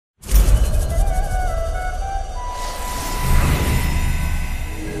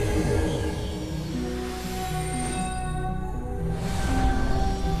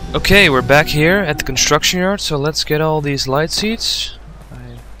Okay, we're back here at the construction yard, so let's get all these Lightseeds.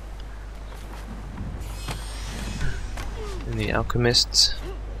 In the alchemist's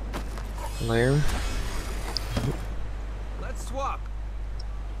lair. Let's swap.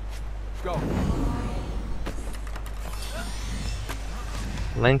 Go.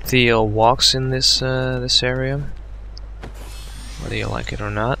 Lengthy walks in this area, whether you like it or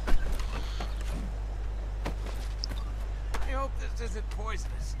not. I hope this isn't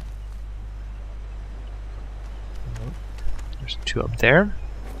poisonous. There's two up there.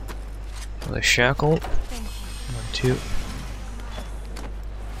 Another shackle. 1, 2.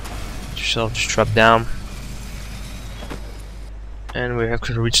 Let yourself just drop down. And we have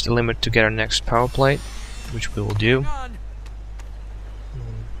to reach the limit to get our next power plate, which we will do.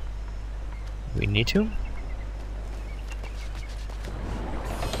 We need to.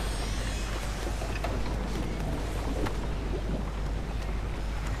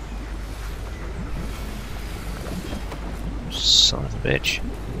 Son of a bitch.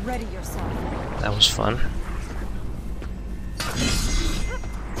 Ready yourself. That was fun. I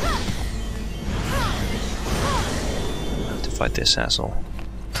have to fight this asshole.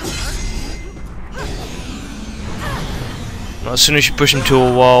 Well, as soon as you push him to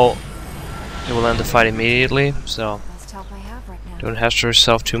a wall, it will end the fight immediately, so Best help I have right now. don't hassle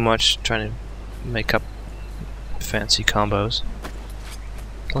yourself too much trying to make up fancy combos.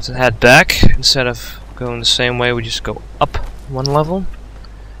 Let's head back. Instead of going the same way, we just go up one level.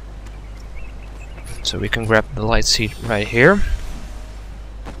 So we can grab the light seat right here.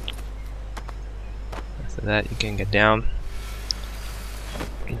 After that, you can get down.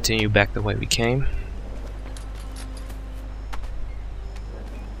 Continue back the way we came.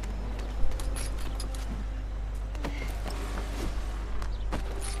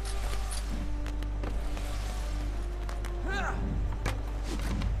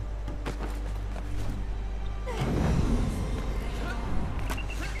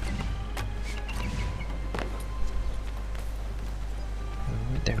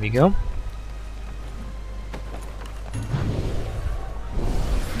 There we go.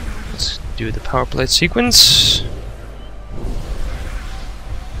 Let's do the power plate sequence.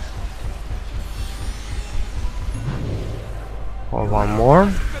 Or one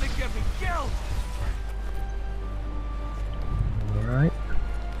more. Alright.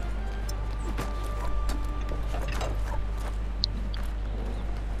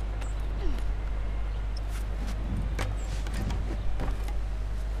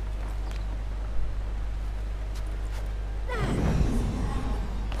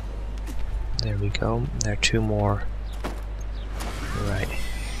 There we go. There are two more right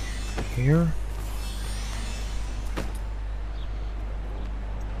here.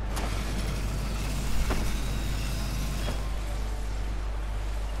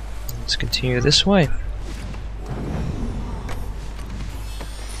 Let's continue this way.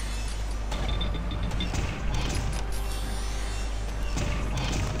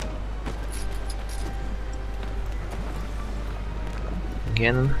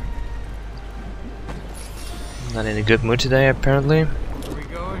 Again. Not in a good mood today, apparently. Here we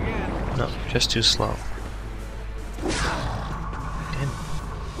go again. No, just too slow. Damn.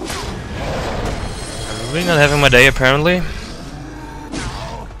 I'm really not having my day, apparently.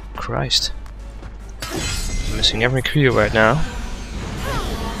 Christ. I'm missing every crew right now.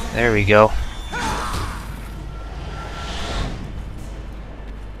 There we go.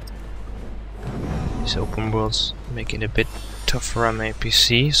 These open worlds make it a bit tougher on my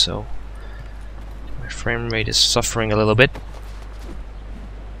PC, so my frame rate is suffering a little bit.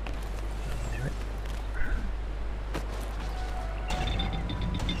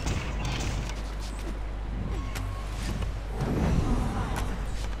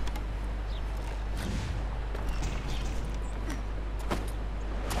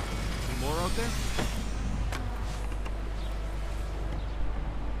 More out there?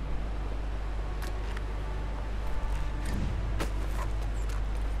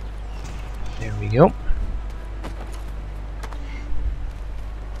 There we go.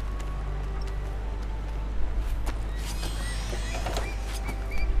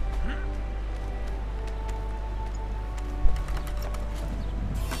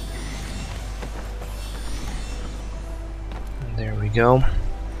 There we go.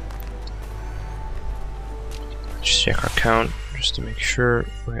 Let's check our count just to make sure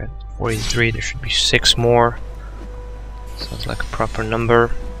we're at 43. There should be 6 more. Sounds like a proper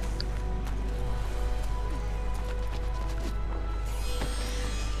number.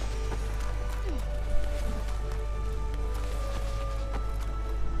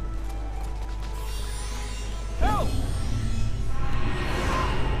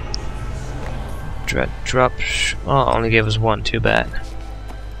 Dread drop. Oh, only gave us one. Too bad.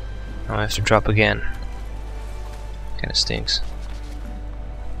 Now I have to drop again. Kinda stinks.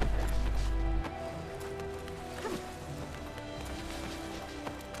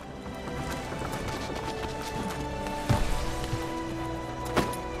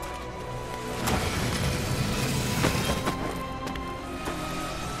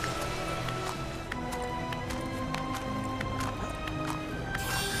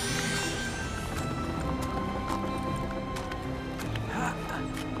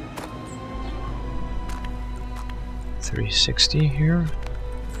 $360 here.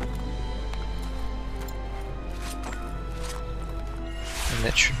 And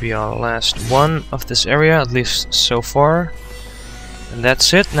that should be our last one of this area, at least so far. And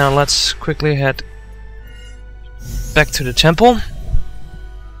that's it. Now let's quickly head back to the temple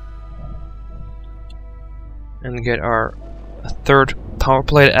and get our third power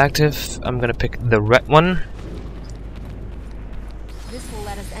plate active. I'm gonna pick the red one. This will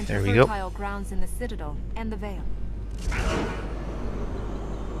let us enter There we go. fertile grounds in the Citadel and the Vale.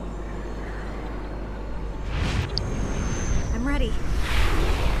 I'm ready.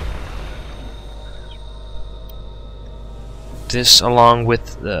 This, along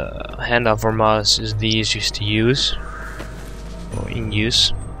with the Hand of Armadas, is the easiest to use, or in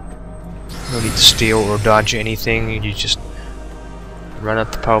use. No need to steal or dodge anything. You just run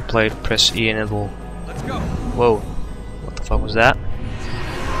up the power plate, press E, and it will. Let's go. Whoa! What the fuck was that?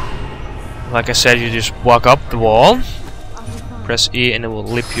 Like I said, you just walk up the wall, press E, and it will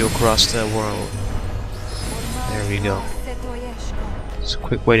leap you across the world. There we go. It's a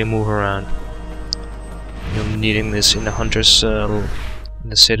quick way to move around. You're needing this in the Hunters, in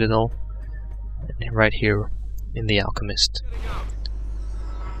the Citadel, and right here in the Alchemist.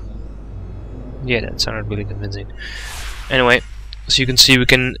 Yeah, that sounded really convincing. Anyway, as you can see, we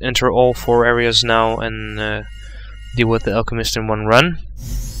can enter all 4 areas now and deal with the Alchemist in one run.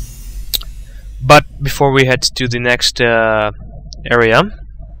 But before we head to the next area,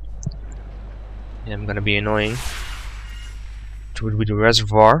 I'm gonna be annoying. It would be the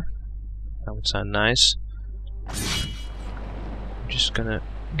reservoir. That would sound nice. I'm just gonna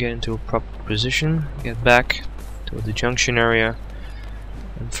get into a proper position, get back to the junction area,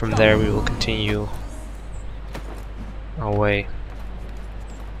 and from there we will continue our way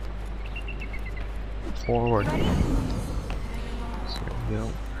forward. So there we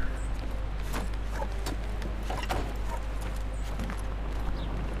go.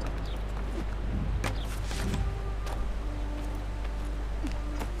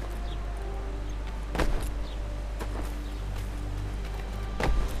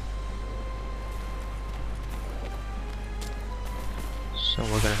 So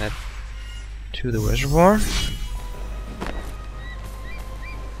we're gonna head to the reservoir.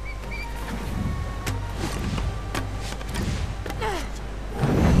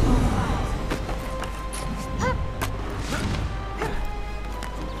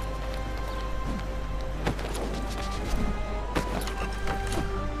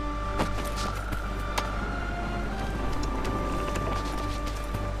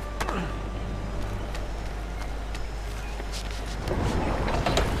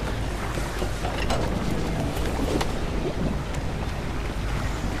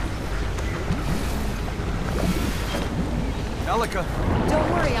 Elika. Don't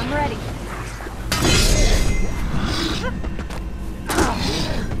worry, I'm ready.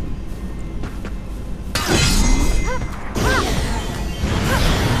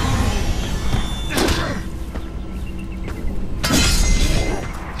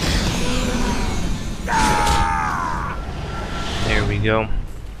 There we go.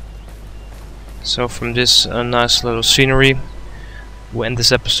 So from this nice little scenery, we'll end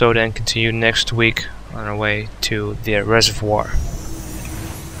this episode and continue next week on our way to the reservoir.